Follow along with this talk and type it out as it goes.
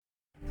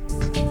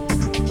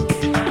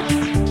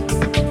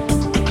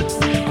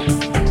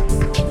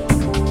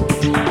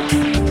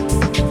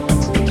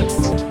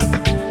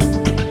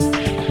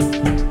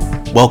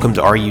Welcome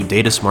to Are You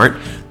Data Smart,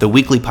 the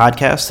weekly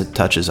podcast that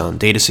touches on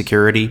data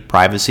security,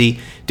 privacy,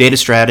 data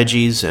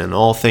strategies, and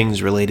all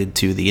things related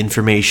to the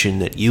information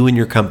that you and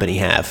your company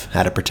have,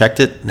 how to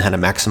protect it, and how to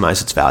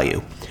maximize its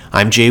value.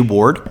 I'm Jay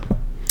Ward.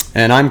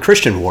 And I'm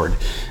Christian Ward.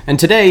 And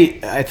today,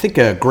 I think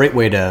a great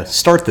way to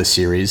start this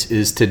series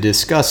is to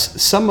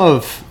discuss some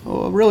of,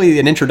 really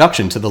an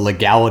introduction to the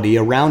legality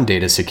around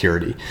data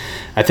security.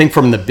 I think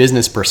from the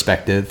business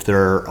perspective,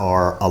 there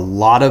are a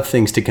lot of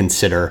things to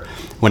consider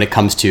when it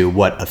comes to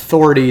what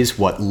authorities,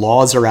 what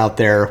laws are out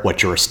there, what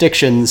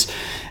jurisdictions.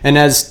 And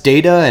as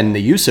data and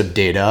the use of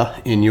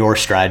data in your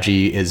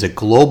strategy is a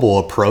global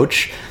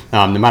approach,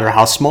 no matter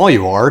how small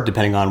you are,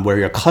 depending on where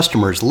your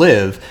customers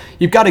live,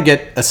 you've got to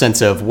get a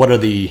sense of what are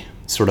the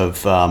sort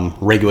of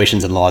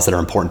regulations and laws that are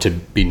important to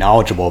be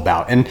knowledgeable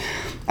about. And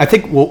I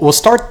think we'll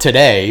start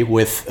today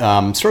with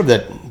sort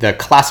of the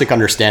classic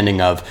understanding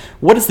of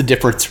what is the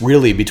difference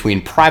really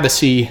between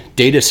privacy,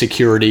 data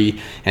security,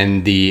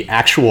 and the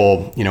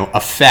actual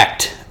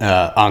effect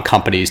on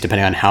companies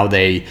depending on how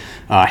they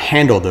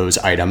handle those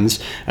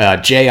items.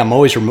 Jay, I'm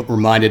always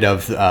reminded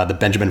of the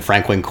Benjamin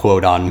Franklin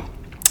quote on,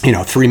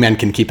 3 men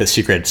can keep a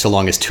secret so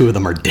long as 2 of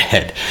them are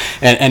dead.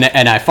 And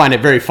I find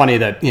it very funny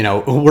that,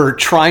 we're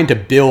trying to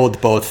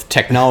build both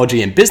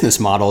technology and business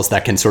models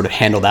that can sort of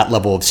handle that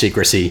level of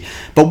secrecy.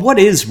 But what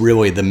is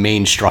really the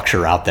main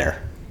structure out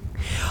there?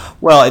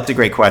 Well, it's a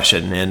great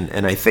question,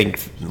 and I think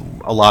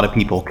a lot of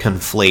people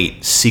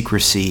conflate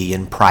secrecy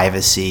and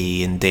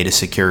privacy and data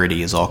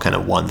security as all kind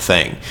of one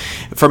thing.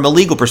 From a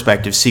legal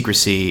perspective,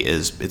 secrecy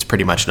it's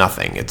pretty much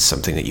nothing. It's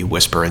something that you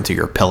whisper into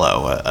your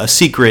pillow. A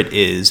secret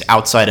is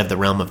outside of the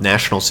realm of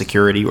national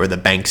security or the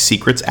Bank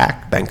Secrecy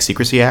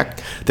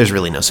Act. There's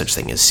really no such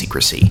thing as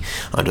secrecy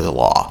under the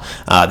law.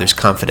 There's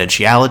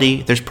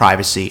confidentiality, there's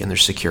privacy, and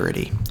there's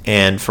security.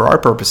 And for our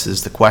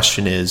purposes, the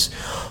question is,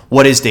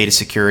 what is data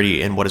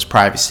security and what is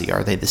privacy?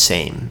 Are they the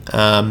same?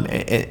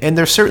 And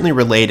they're certainly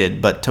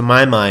related, but to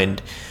my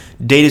mind,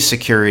 data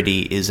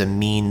security is a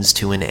means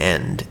to an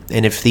end.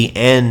 And if the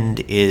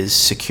end is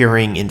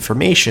securing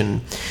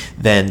information,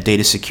 then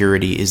data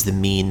security is the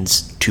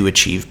means to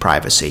achieve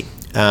privacy.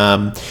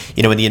 In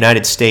the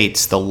United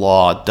States, the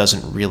law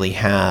doesn't really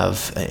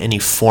have any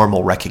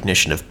formal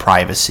recognition of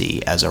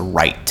privacy as a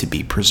right to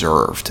be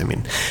preserved. I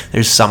mean,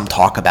 there's some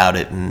talk about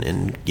it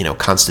in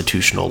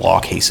constitutional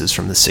law cases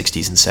from the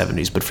 60s and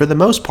 70s, but for the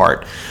most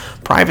part,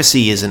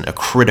 privacy isn't a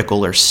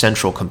critical or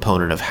central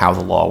component of how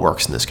the law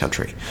works in this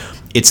country.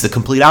 It's the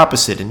complete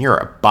opposite in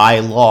Europe. By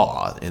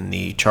law, in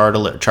the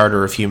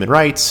Charter of Human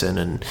Rights and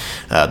in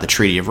the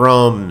Treaty of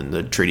Rome and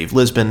the Treaty of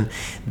Lisbon,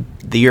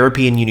 the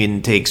European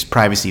Union takes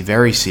privacy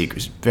very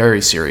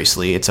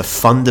seriously. It's a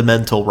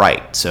fundamental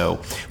right.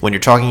 So when you're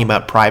talking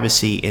about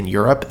privacy in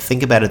Europe,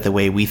 think about it the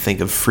way we think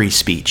of free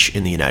speech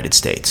in the United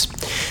States.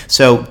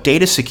 So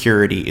data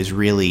security is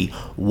really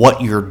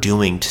what you're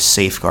doing to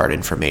safeguard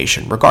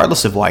information,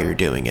 regardless of why you're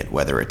doing it,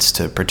 whether it's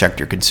to protect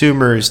your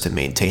consumers, to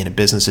maintain a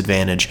business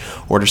advantage,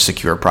 or to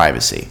secure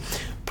privacy.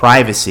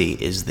 Privacy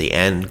is the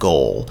end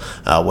goal,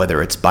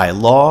 whether it's by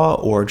law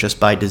or just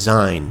by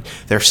design.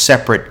 They're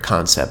separate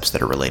concepts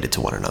that are related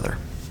to one another.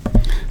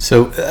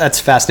 So that's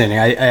fascinating.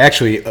 I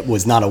actually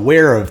was not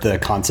aware of the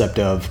concept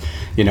of,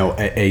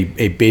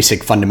 a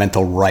basic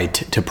fundamental right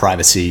to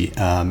privacy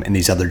in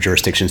these other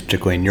jurisdictions,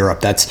 particularly in Europe.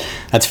 That's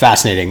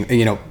fascinating.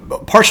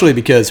 Partially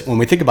because when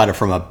we think about it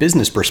from a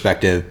business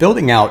perspective,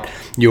 building out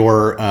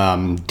your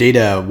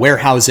data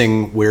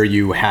warehousing, where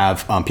you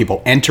have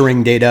people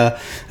entering data,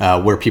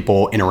 where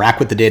people interact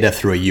with the data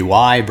through a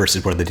UI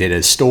versus where the data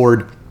is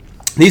stored.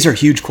 These are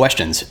huge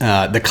questions.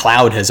 The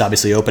cloud has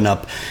obviously opened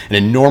up an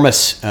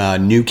enormous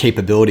new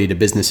capability to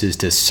businesses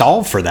to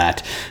solve for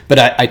that. But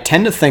I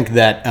tend to think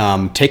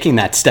that taking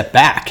that step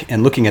back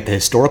and looking at the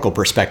historical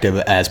perspective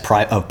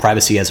of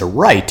privacy as a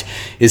right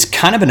is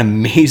kind of an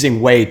amazing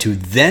way to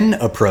then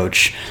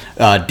approach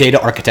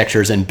data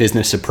architectures and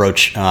business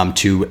approach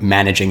to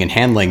managing and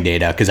handling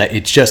data, because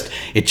it's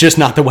just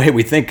not the way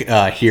we think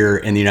here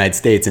in the United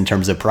States in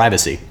terms of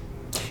privacy.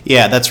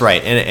 Yeah, that's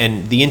right.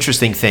 And the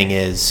interesting thing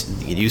is,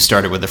 you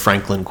started with the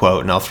Franklin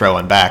quote, and I'll throw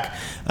one back.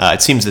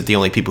 It seems that the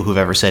only people who've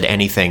ever said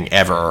anything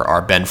ever are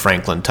Ben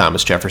Franklin,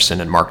 Thomas Jefferson,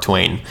 and Mark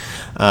Twain.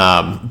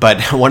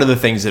 But one of the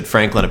things that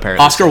Franklin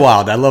apparently... Oscar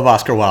Wilde. I love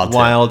Oscar Wilde, too.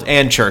 Wilde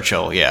and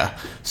Churchill, yeah.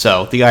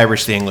 So the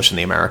Irish, the English, and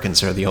the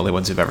Americans are the only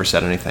ones who've ever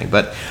said anything.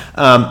 But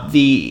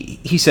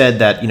he said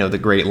that, the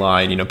great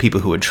line,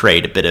 people who would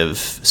trade a bit of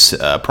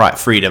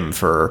freedom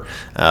for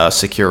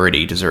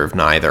security deserve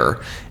neither.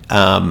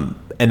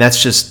 And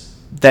that's just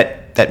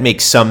that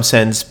makes some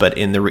sense, but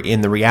in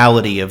the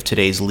reality of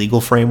today's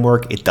legal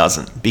framework, it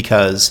doesn't,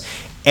 because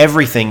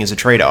everything is a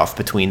trade-off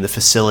between the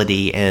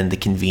facility and the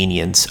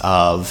convenience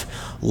of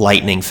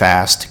lightning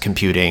fast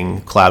computing,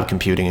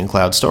 and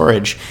cloud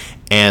storage,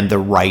 and the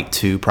right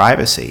to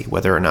privacy,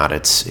 whether or not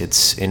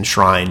it's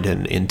enshrined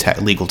in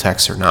legal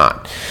text or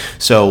not.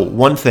 So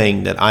one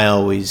thing that I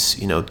always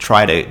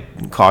try to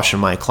caution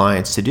my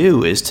clients to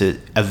do is to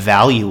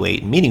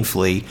evaluate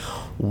meaningfully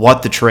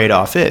what the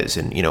trade-off is,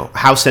 and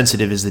how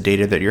sensitive is the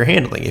data that you're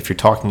handling. If you're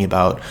talking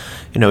about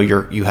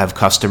you have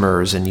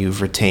customers and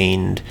you've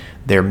retained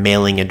their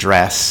mailing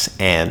address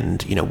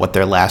and what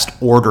their last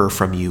order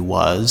from you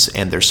was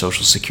and their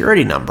social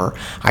security number,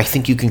 I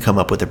think you can come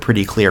up with a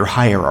pretty clear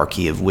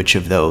hierarchy of which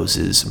of those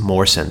is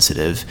more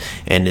sensitive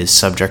and is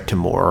subject to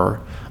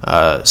more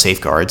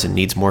safeguards and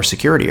needs more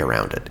security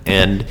around it.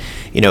 And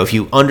if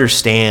you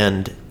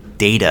understand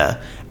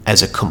data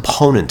as a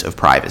component of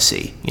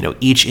privacy,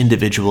 each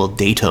individual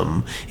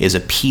datum is a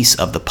piece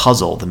of the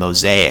puzzle, the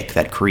mosaic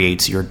that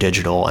creates your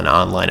digital and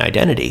online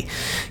identity.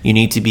 You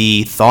need to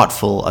be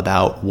thoughtful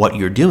about what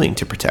you're doing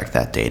to protect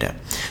that data.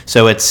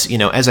 So it's,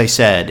 as I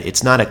said,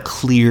 it's not a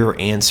clear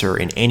answer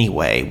in any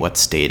way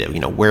what's data,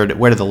 where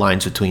do the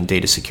lines between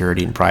data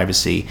security and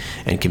privacy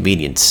and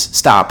convenience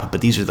stop,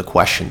 but these are the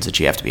questions that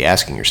you have to be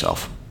asking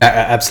yourself.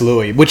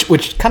 Absolutely,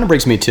 which kind of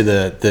brings me to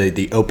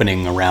the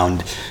opening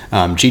around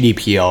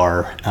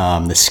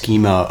GDPR, the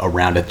schema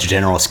around it, the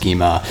general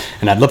schema,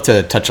 and I'd love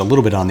to touch a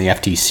little bit on the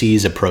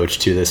FTC's approach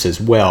to this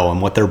as well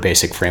and what their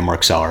basic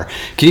frameworks are.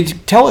 Can you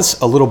tell us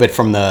a little bit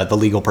from the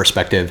legal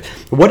perspective,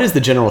 what is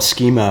the general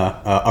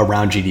schema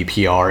around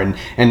GDPR,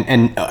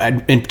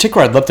 and in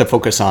particular, I'd love to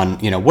focus on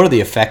what are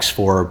the effects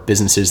for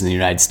businesses in the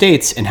United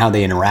States and how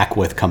they interact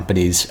with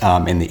companies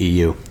in the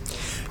EU.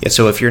 Yeah,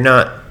 so if you're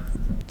not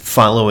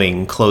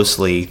following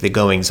closely the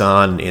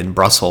goings-on in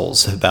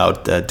Brussels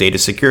about data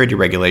security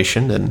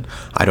regulation, and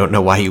I don't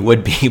know why you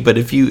would be, but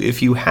if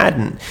you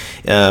hadn't,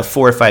 4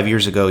 or 5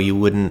 years ago, you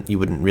wouldn't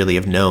really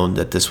have known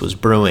that this was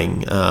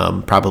brewing.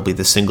 Probably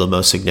the single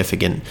most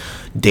significant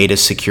data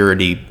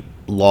security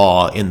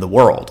law in the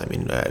world. I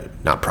mean,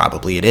 not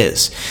probably, it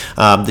is.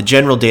 The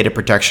General Data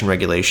Protection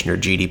Regulation, or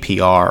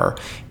GDPR,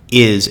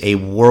 is a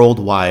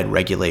worldwide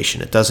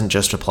regulation. It doesn't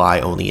just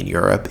apply only in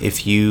Europe.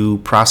 If you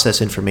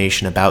process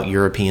information about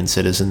European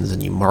citizens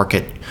and you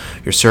market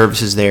your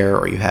services there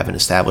or you have an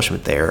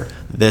establishment there,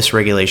 this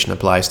regulation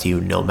applies to you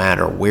no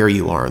matter where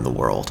you are in the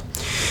world.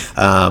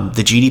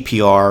 The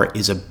GDPR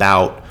is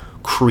about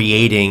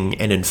creating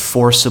an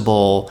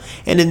enforceable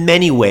and in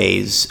many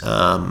ways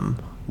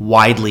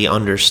widely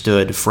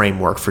understood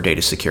framework for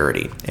data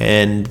security.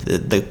 And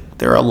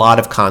there are a lot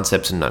of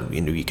concepts, and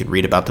you can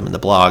read about them in the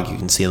blog, you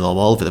can see them all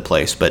over the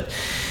place, but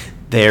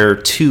there are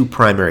two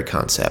primary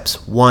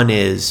concepts. One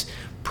is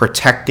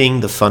protecting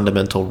the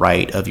fundamental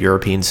right of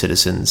European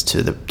citizens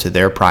to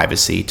their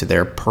privacy, to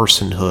their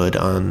personhood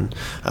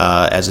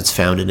as it's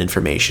found in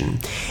information,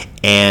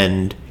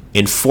 and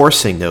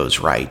enforcing those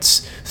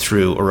rights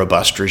through a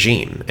robust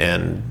regime.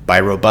 And by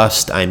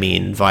robust, I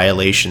mean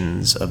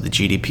violations of the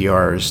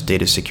GDPR's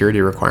data security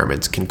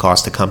requirements can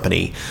cost a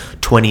company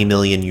 20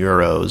 million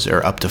euros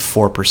or up to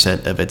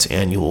 4% of its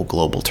annual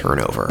global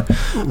turnover.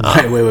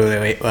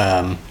 Wait.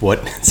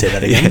 What? Say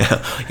that again?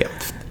 Yeah.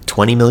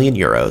 20 million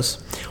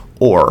euros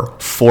or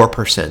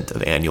 4%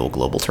 of annual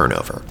global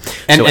turnover.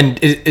 And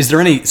is there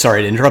any,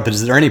 sorry to interrupt, but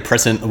is there any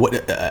precedent,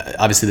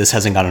 obviously this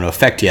hasn't gone into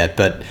effect yet,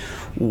 but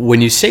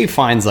when you say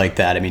fines like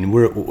that, I mean,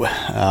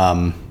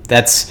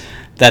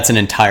 that's an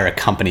entire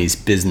company's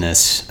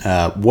business.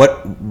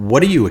 What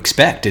do you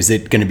expect? Is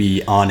it going to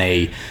be on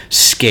a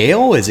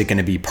scale? Is it going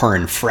to be per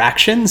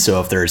infraction?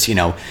 So if there's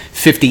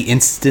 50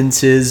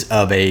 instances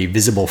of a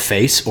visible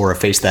face or a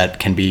face that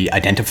can be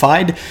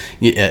identified,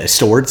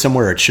 stored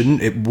somewhere it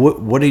shouldn't,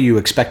 what are you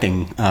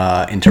expecting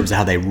in terms of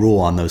how they rule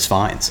on those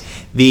fines?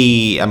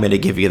 I'm going to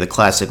give you the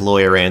classic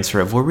lawyer answer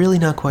of we're really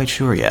not quite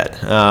sure yet.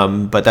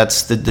 But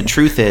that's the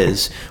truth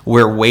is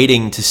we're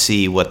waiting to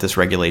see what this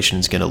regulation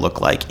is going to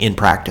look like in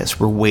practice.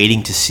 We're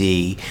waiting to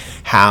see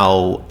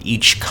how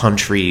each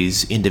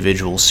country's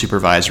individual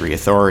supervisory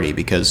authority,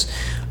 because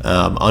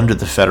under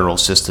the federal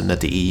system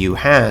that the EU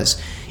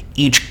has,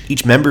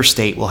 each member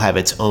state will have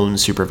its own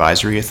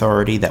supervisory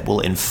authority that will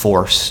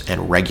enforce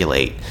and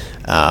regulate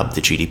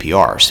the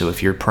GDPR. So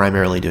if you're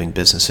primarily doing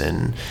business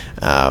in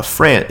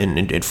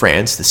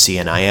France, the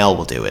CNIL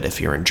will do it. If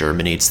you're in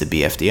Germany, it's the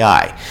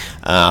BFDI.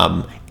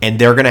 And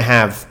they're going to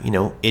have,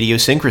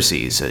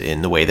 idiosyncrasies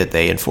in the way that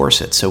they enforce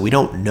it. So we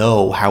don't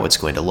know how it's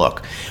going to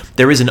look.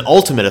 There is an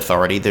ultimate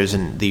authority. There's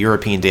the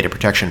European Data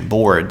Protection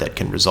Board that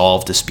can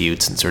resolve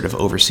disputes and sort of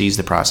oversees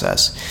the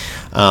process.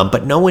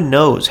 But no one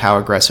knows how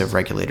aggressive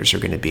regulators are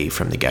going to be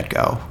from the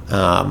get-go.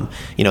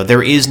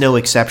 There is no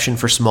exception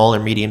for small or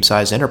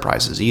medium-sized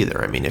enterprises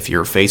either. I mean, if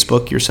you're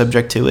Facebook, you're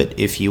subject to it.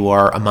 If you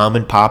are a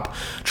mom-and-pop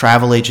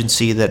travel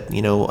agency that,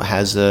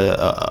 has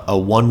a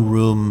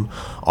one-room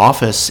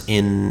office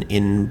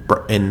in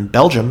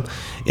Belgium,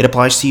 it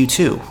applies to you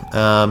too.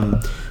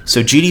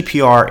 So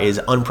GDPR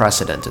is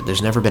unprecedented.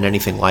 There's never been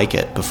anything like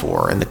it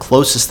before. And the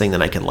closest thing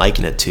that I can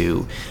liken it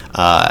to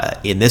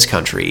in this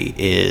country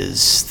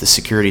is the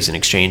Securities and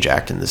Exchange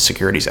Act and the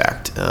Securities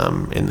Act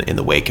in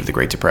the wake of the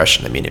Great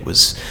Depression. I mean,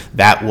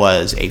 that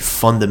was a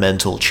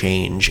fundamental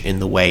change in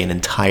the way an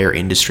entire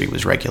industry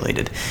was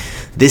regulated.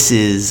 This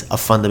is a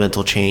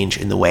fundamental change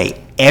in the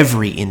way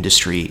every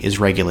industry is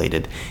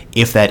regulated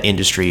if that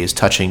industry is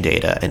touching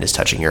data and is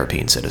touching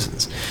European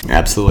citizens.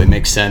 Absolutely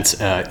makes sense.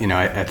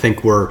 I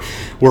think we're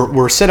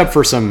we're set up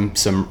for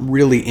some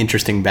really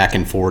interesting back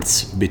and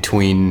forths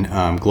between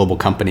global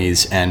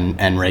companies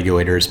and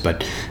regulators.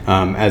 But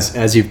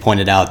as you've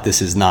pointed out,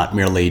 this is not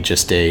merely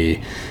just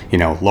a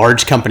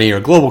large company or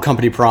global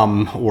company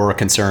problem or a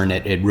concern.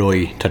 It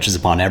really touches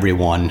upon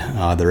everyone.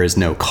 There is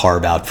no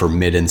carve out for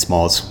mid and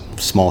small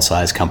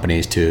size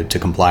companies to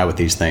comply with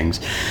these things.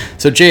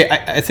 So Jay,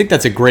 I think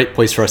that's a great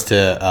place for us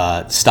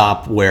to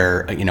stop,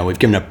 where we've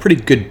given a pretty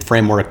good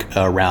framework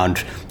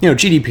around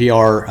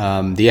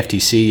GDPR, the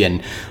FTC,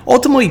 and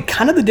ultimately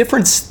kind of the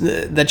difference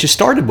that you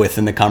started with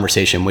in the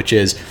conversation, which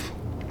is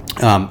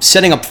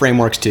setting up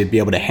frameworks to be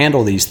able to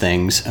handle these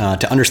things,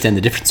 to understand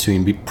the difference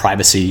between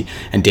privacy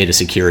and data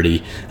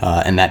security,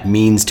 and that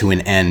means to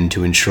an end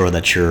to ensure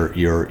that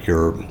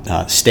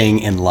you're staying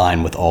in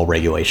line with all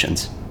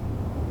regulations.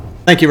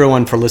 Thank you,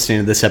 everyone, for listening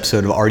to this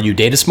episode of Are You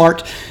Data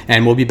Smart?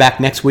 And we'll be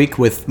back next week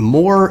with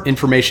more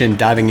information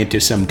diving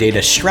into some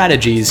data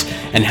strategies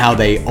and how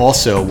they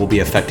also will be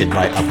affected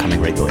by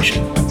upcoming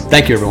regulation.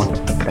 Thank you, everyone.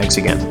 Thanks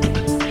again.